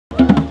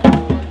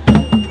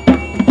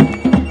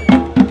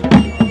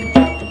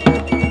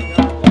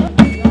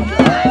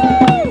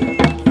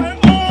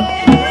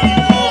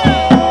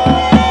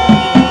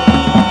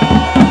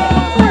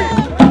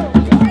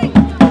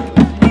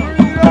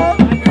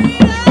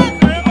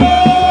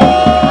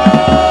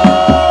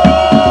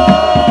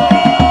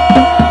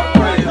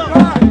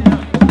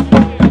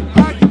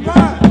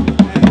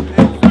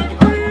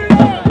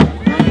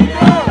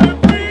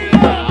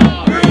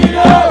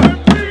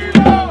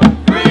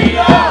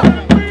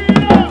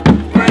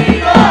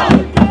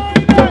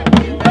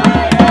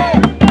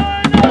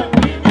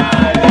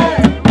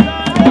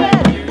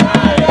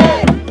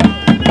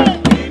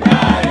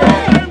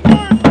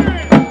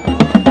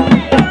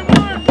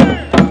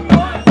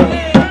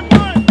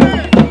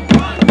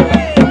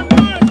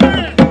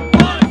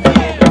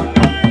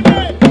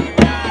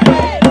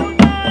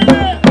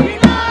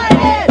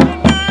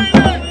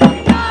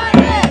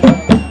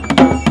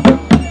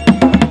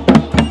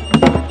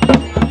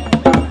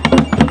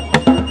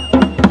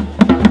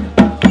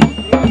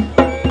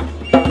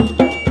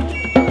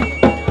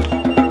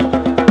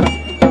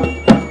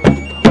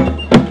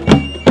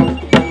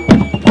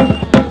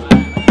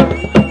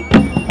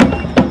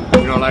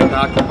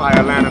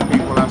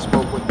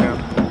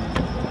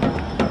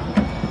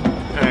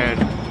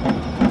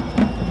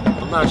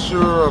not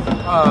sure if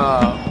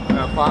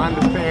I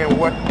understand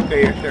what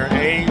their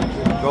aims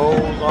and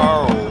goals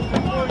are, or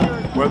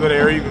whether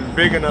they're even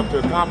big enough to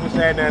accomplish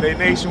that. Now, they're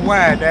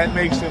nationwide, that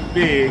makes them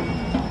big,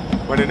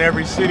 but in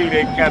every city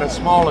they've got a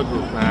smaller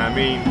group. Now, I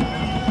mean,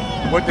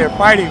 what they're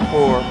fighting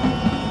for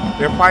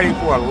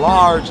a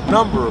large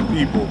number of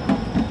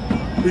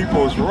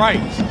people's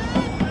rights.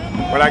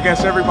 But I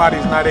guess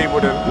everybody's not able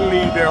to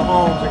leave their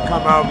homes and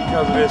come out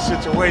because of their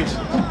situations.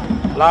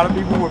 A lot of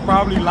people would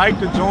probably like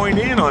to join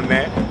in on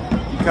that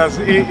because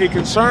it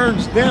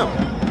concerns them.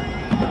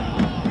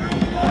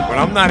 But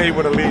I'm not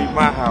able to leave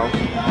my house,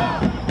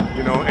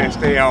 you know, and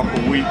stay out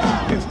for weeks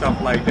and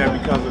stuff like that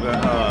because of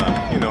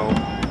the, you know,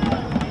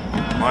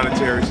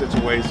 monetary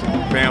situation,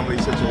 family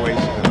situation,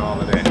 and all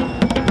of that.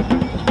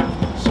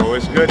 So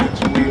it's good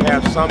that we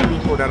have some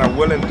people that are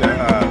willing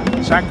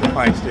to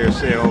sacrifice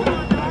themselves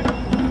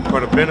for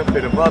the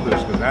benefit of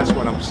others, because that's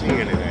what I'm seeing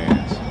it as.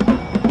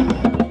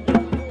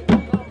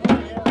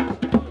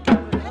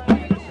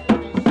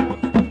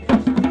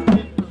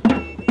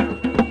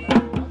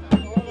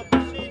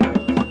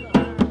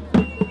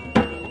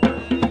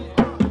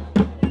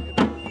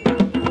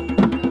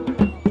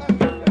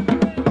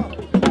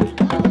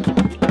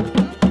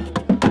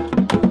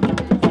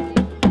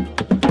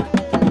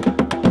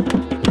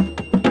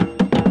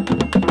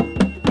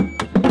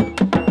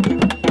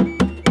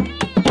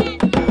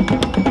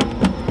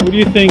 What do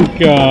you think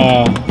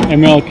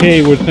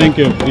MLK would think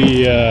of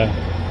the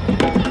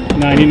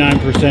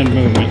 99%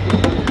 movement?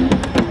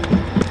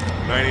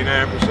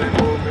 99%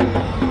 movement?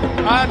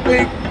 I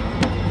think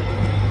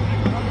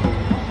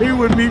he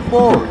would be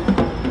for it.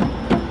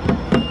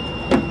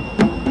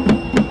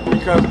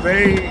 Because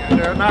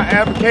they're not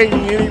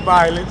advocating any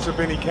violence of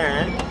any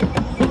kind.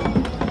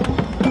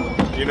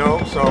 You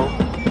know, so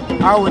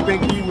I would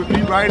think he would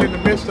be right in the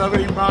midst of it.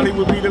 He probably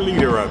would be the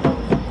leader of it.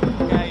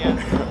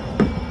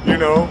 You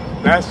know,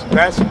 that's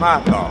my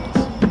thoughts.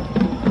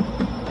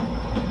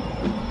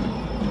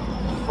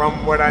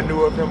 From what I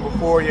knew of him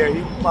before, yeah,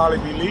 he'd probably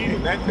be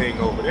leading that thing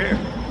over there.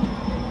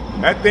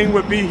 That thing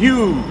would be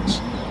huge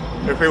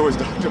if it was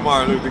Dr.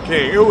 Martin Luther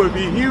King. It would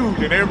be huge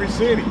in every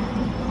city.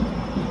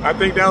 I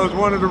think that was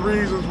one of the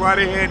reasons why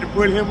they had to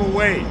put him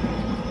away,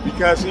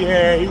 because he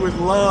was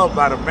loved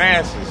by the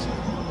masses.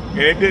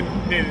 And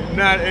it's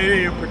not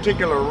any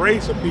particular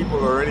race of people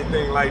or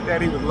anything like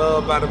that. He was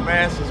loved by the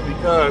masses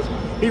because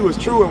he was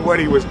true in what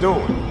he was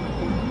doing.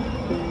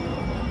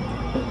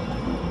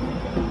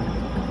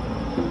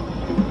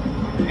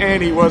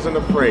 And he wasn't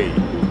afraid.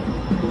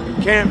 You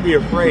can't be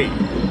afraid.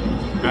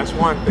 That's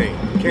one thing.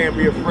 You can't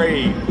be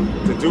afraid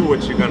to do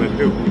what you're gonna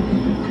do.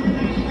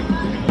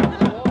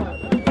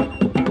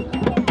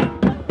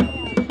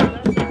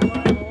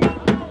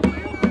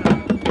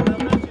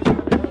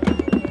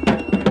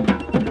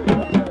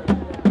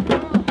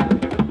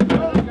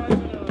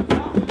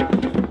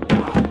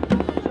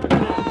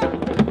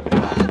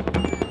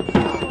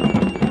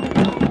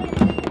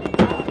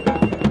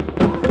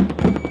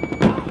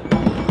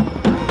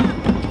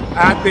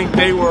 I think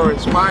they were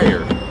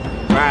inspired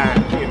by,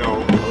 you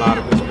know, a lot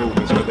of his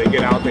movements, because they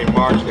get out, they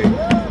march,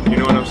 you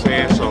know what I'm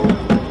saying? So,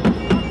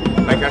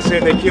 like I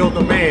said, they killed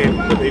the man,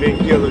 but they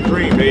didn't kill the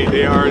dream.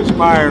 They are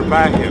inspired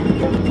by him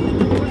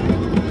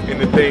in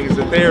the things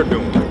that they're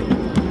doing.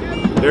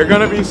 They're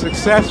gonna be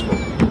successful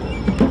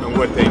in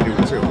what they do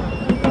too.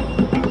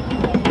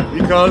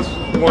 Because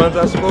the ones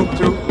I spoke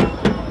to,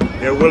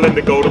 they're willing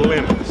to go to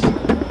limits.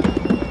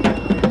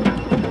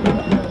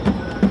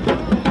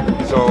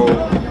 So,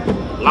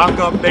 lock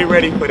up, they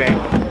ready for that.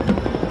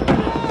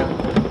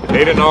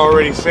 They done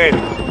already said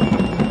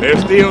it. They're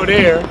still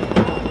there.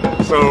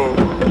 So,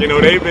 you know,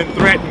 they've been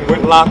threatened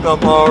with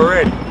lockup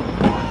already.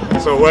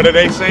 So what are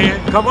they saying?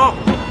 Come on,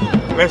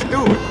 let's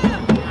do it.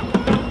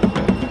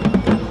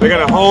 They're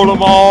gonna hold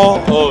them all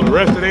the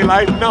rest of their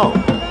life? No.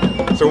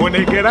 So when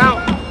they get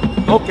out,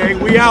 okay,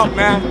 we out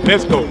now,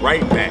 let's go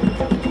right back.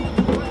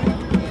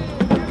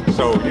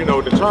 So, you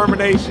know,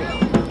 determination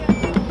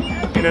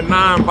in a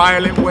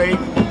non-violent way.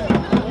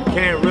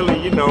 Can't really,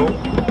 you know,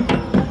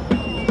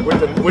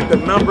 with the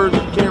numbers,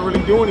 you can't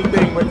really do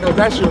anything because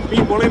that's your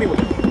people anyway.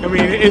 I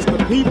mean, it's the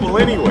people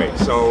anyway,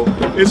 so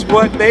it's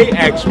what they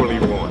actually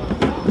want.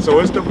 So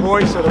it's the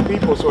voice of the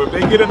people. So if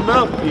they get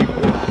enough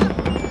people,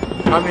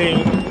 I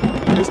mean,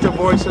 it's the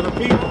voice of the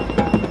people.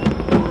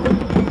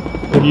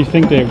 What do you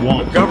think they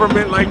want? The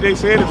government, like they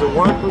said, is a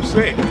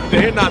 1%.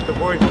 They're not the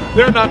voice.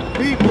 They're not the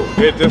people.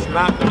 They're just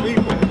not the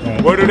people.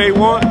 Right. What do they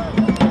want?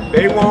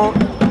 They want,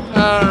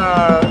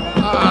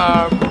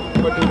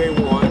 what do they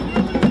want?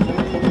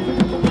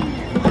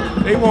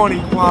 They want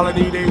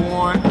equality. They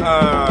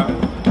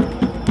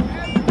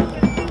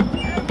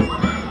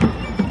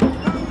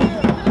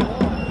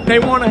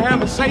want to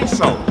have a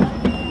say-so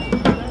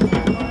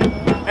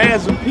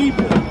as a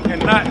people,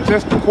 and not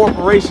just the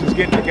corporations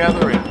getting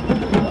together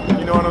and,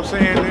 you know what I'm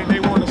saying? They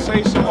want to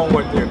say so on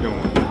what they're doing.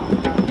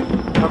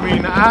 I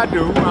mean, I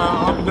do.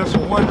 I'm just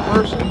one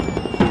person,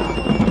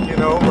 you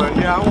know, but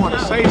yeah, I want to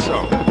say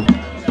so.